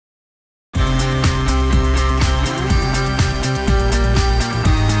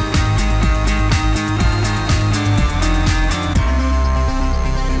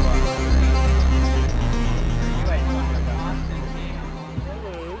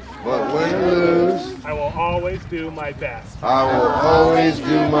but win or lose, I will always do my best. I will always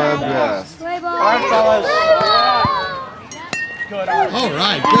do my best. All right, fellas. Good. All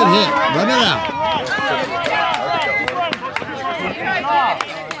right, good hit. Run it out.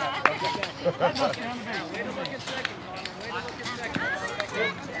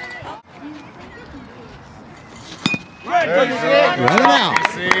 Run it out.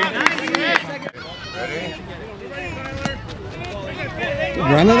 Ready?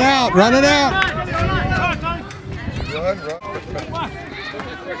 Run it out. Run it out. Run.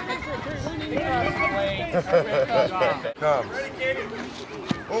 Comes.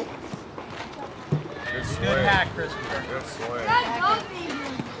 Oh. Good swing. Good hack, Christopher. Good swing.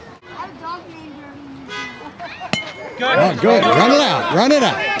 Good. Oh, good. Run it out. Run it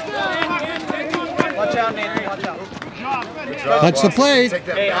out. Watch out, Nathan. Watch out. Touch the plate.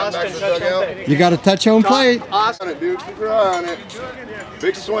 Hey, Austin, touch home plate. You got to touch home plate. On it, dude. Keep your eye on it.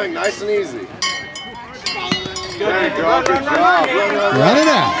 Big swing, nice and easy. There you go. Good job. Run it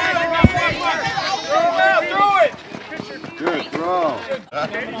out. Throw it. Good throw.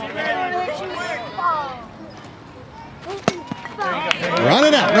 Run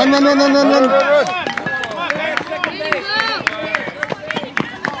it out. Run.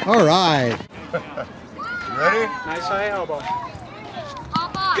 All right. Ready? Nice high elbow.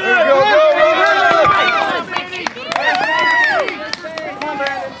 There you go. Come on,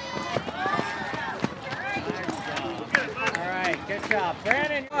 Brandon. All right, good job.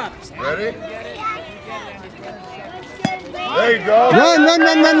 Brandon, you're up. Ready? There you go. Run.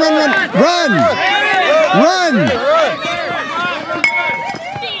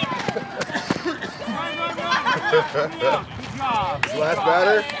 Last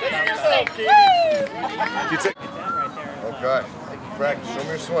batter. Okay. Practice. Show me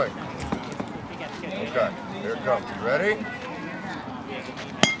your swing. Okay. Here it comes. You ready?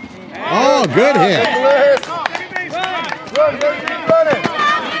 Oh, good hit. Run. Keep running.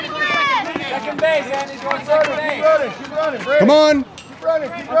 Second base, Andy. He's going second base. Keep running. Brandon. Come on. Keep running.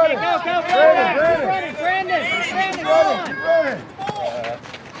 Go.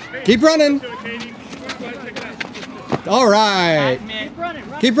 Brandon. Keep running. All right.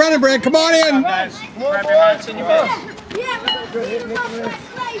 Keep running, Brent. Come on in. Guys, grab your hats in your base.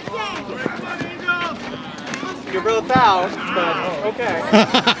 You're both out, but okay.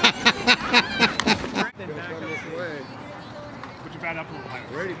 Put your bat up a little higher.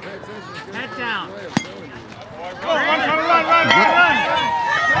 Head down.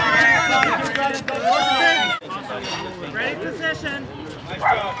 Run. Ready position. Nice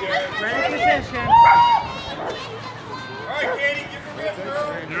job, Derek. Ready position. All right, Katie, give your best, girl.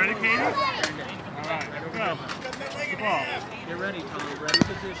 You ready, Katie? All right, go. The ball. Get ready, Tom. Ready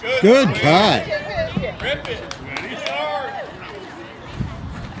position. Good cut. Rip it. Ready? Start.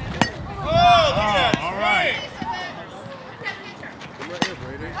 Oh, all right.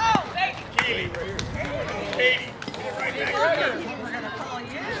 Katie.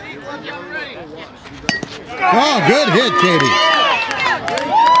 Oh, good hit, Katie.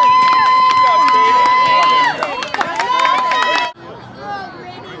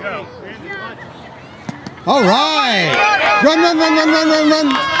 All right. Run.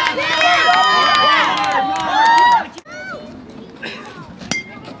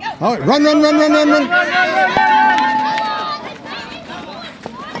 All right, run.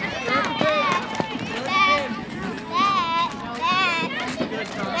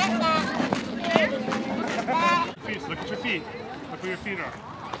 Look at your feet. Look where your feet are.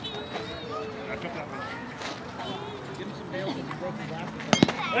 Back up that way.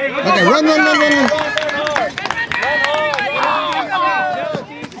 Okay, run.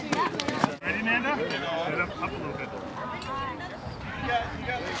 Ready, Amanda? Get up a little bit.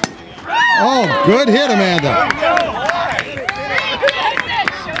 Oh, good hit, Amanda.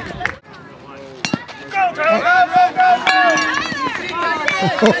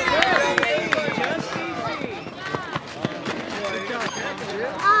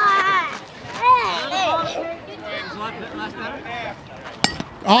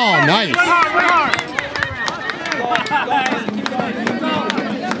 Oh, nice.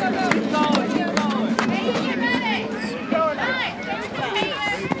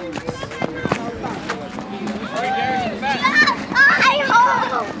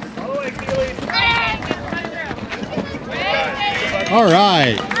 All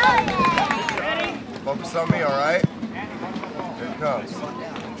right. Focus on me, all right? Here it comes.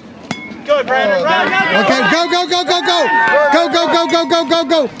 Good, Brandon. Okay,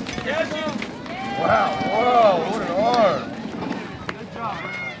 go. Wow, whoa, what an arm.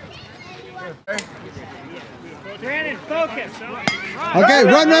 Brandon, focus. Okay,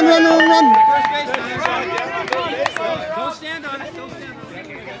 run. Don't stand on it. Don't stand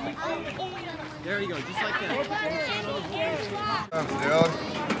on it. There you go, just like that.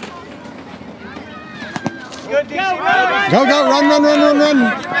 Good, go, Run.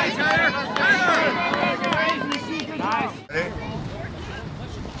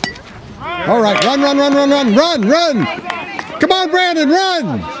 All right, run. Come on, Brandon,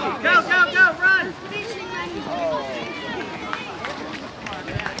 run. Go, run.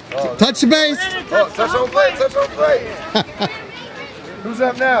 Touch the base. Oh, touch on plate. Who's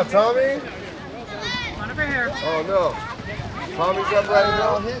up now, Tommy? Come on over here. Oh, no. Tommy's up right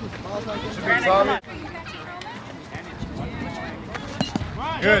now. Should be Tommy.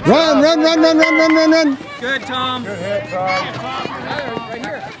 Good. Run. Good, Tom. Good hit, Tom. Right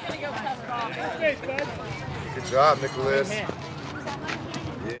here. Good job, Nicholas.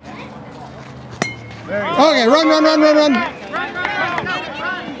 There you go. Okay, run.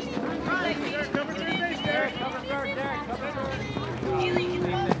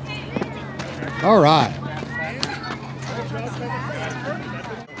 All right.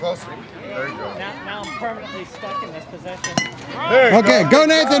 Closer. There you go. Now I'm permanently stuck in this position. There you Okay, go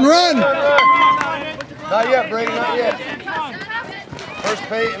Nathan, run. Not yet, Brady, not yet. First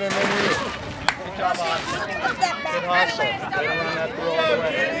Peyton and then you. Good job, on. Good hustle. They don't run that through all the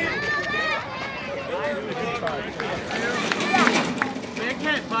way. Big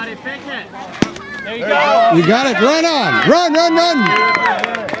hit, buddy, big hit. There you There go. You got it. Run on. Run.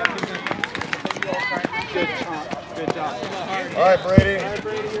 Good job. All right, Brady.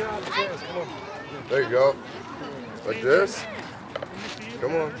 There you go. Like this.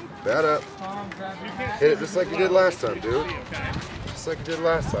 Come on. Bat up. Hit it just like you did last time, dude. Just like you did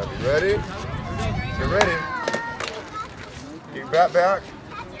last time. You ready? Get ready. Get your bat back.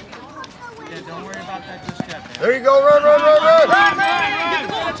 Yeah, don't worry about that just yet. There you go. Run. Get the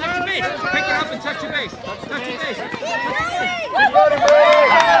ball and touch your base. Pick it up and touch your base. Touch your base. Good buddy, Brady.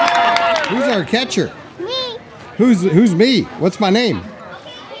 Who's our catcher? Me. Who's me? What's my name?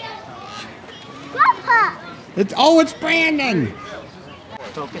 Papa. It's Brandon.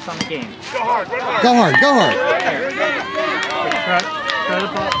 Focus on the game. Go hard. Throw the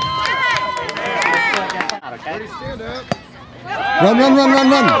ball. Okay? Stand up. Run.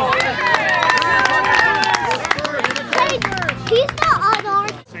 Hey, he's not on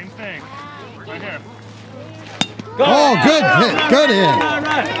ours. Same thing. Right here. Oh, good hit.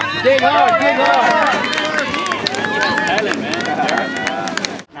 Dig hard.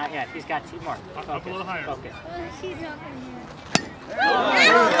 Not yet. He's got two more. Up a little higher. Focus. She's not going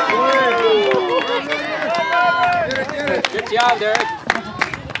Good job, Derek.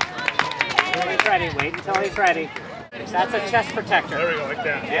 He's ready. Wait until he's ready. That's a chest protector. There we go, like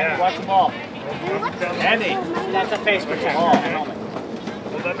that. And watch the ball. Andy, That's a face protector. Helmet.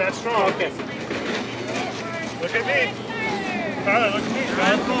 hold that bat strong. Focus. Look at me. Tyler, look at me.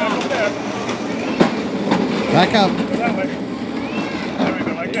 Back up there. Back up. Go that way. There we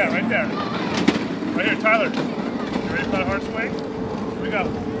go, like that, right there. Right here, Tyler. You ready for that hard swing? Here we go.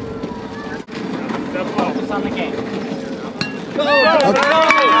 Step ball. Focus on the game. Go.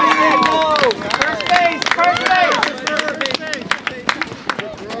 First base.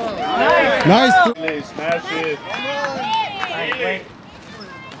 Nice. Hey, smash it. Alright, wait.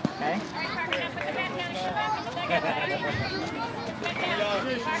 Okay.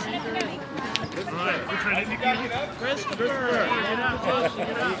 Alright, which way did you get? Christopher.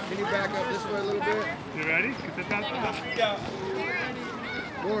 Can you back up this way a little bit? You ready? Get the top.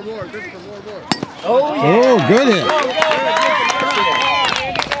 More, Christopher, more. Oh, good hit.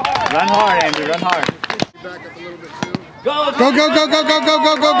 Run hard, Andrew. Run hard. Back up a little bit too. Go.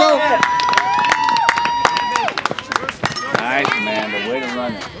 Nice, man. The way to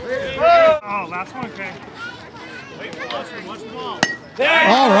run it. Oh, last one, okay. Watch the ball.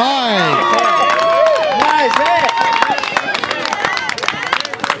 All right. Nice hit.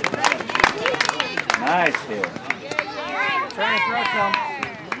 Nice hit. Try and throw to him.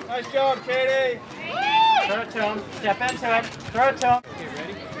 Nice job, Katie. Throw it to him. Step into it. Throw it to him. Okay,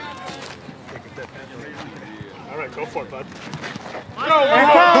 ready? All right, go for it, bud.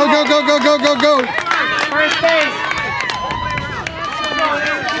 Go. First base.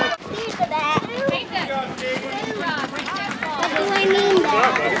 What do I mean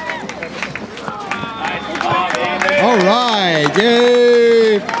that? All right.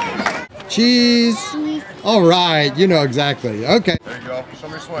 Yay. Cheese. All right. You know exactly. Okay. There you go. Show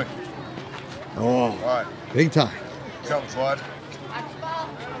me your swing. Oh, All right. big time. Come, bud.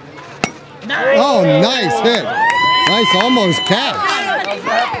 Oh, nice hit. Nice almost catch. How's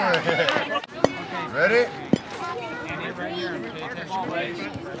that for a hit? Ready?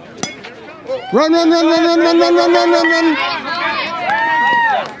 Run, run, run, run, run, run, run, run, run, run, run.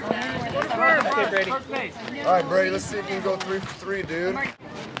 All right, Brady, let's see if you can go 3 for 3, dude.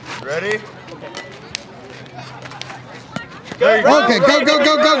 Ready? There you go. Okay, go, go,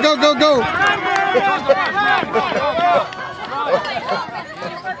 go, go, go, go, go.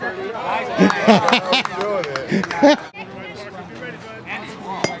 Doing it.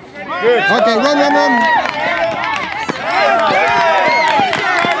 Okay, run, run, run.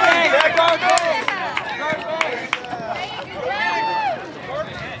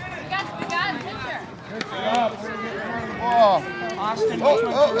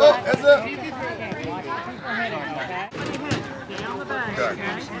 That's it. Okay.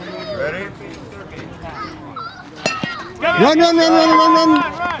 Ready? Run, run, run, run, run, run.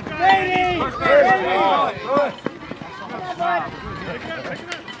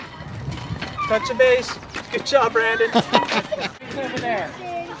 Touch the base. Good job, Brandon.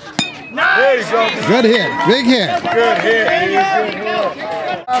 There you go. Good hit, big hit. Good hit, dude.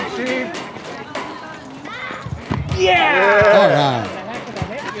 Good hit. All right.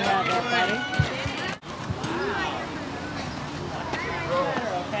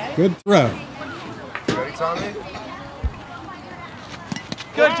 Good throw. Ready, Tommy?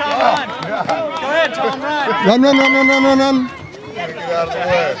 Good, Tom, run. Go ahead, Tom, run. Run, run, run, run, run, run, run. Get out of the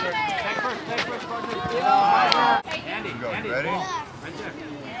way. Go. Ready?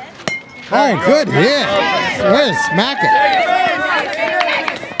 Oh, good hit. Way to smack it.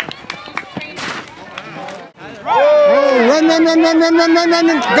 Oh, run, run, run, run, run, run, run, run,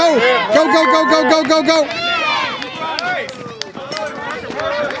 run. Go, go, go, go, go, go, go, go.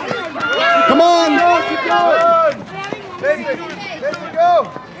 Come on. Keep going. Nathan, go.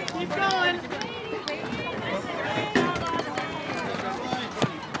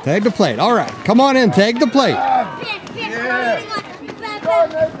 Tag the plate. All right. Come on in. Tag the plate.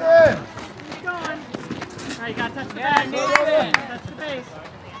 You gotta touch the bag. Touch the base.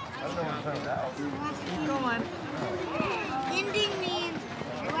 Keep going. Ending means.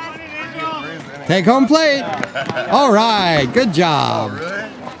 Take home plate. All right. Good job.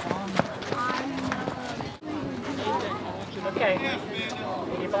 Okay.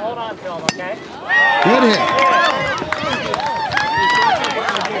 Keep a hold on to him, okay? Good hit.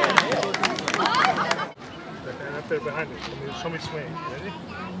 Up there behind it. Show me swing. Ready?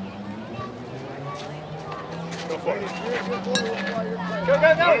 Go for it.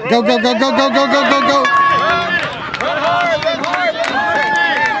 Go, go, go, go, go, go, go, go, go. Run hard, run hard, run hard.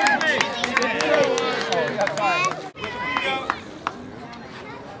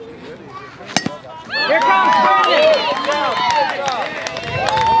 Here comes Brandon.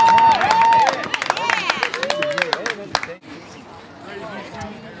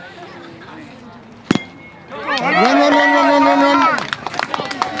 Run, run, run, run, run, run, run.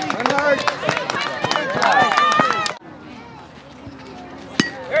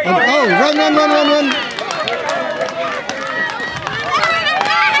 Oh, run, run, run, run, run.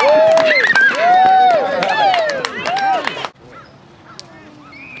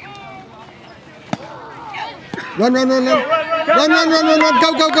 Run, run, run, run. Run, run, run, run, run. Go,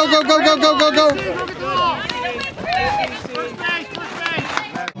 go, go, go, go, go, go, go, go.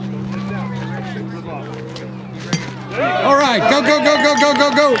 All right, go, go, go, go, go, go,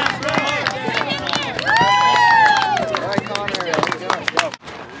 go.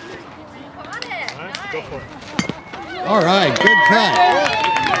 Go for it. All right, good cut.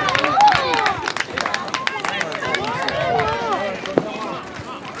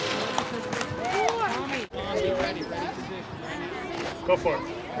 Go for it.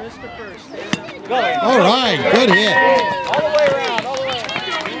 All right, good hit. All the way around, all the way around.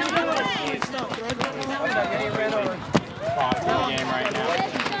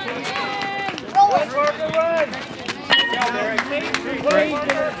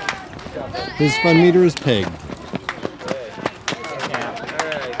 His fun meter is pegged.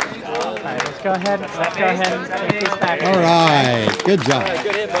 Let's go ahead and take these back. All right, good job.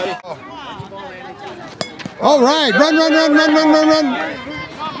 Good hit, buddy. All right, run, run, run, run, run, run, run.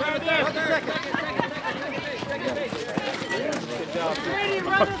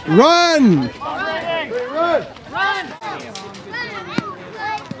 Run!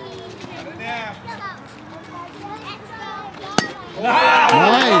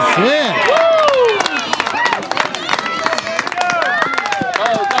 Nice hit. Go,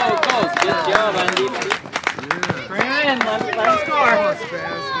 go. Good job, Andy. Bring her in, let him score.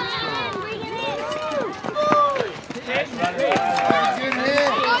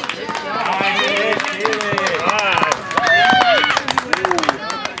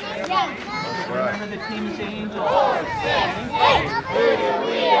 Remember the team's Angels.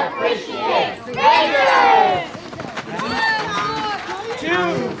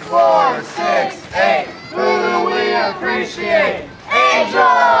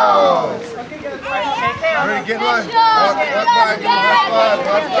 Ready, get in line. Walk by, give him a high five.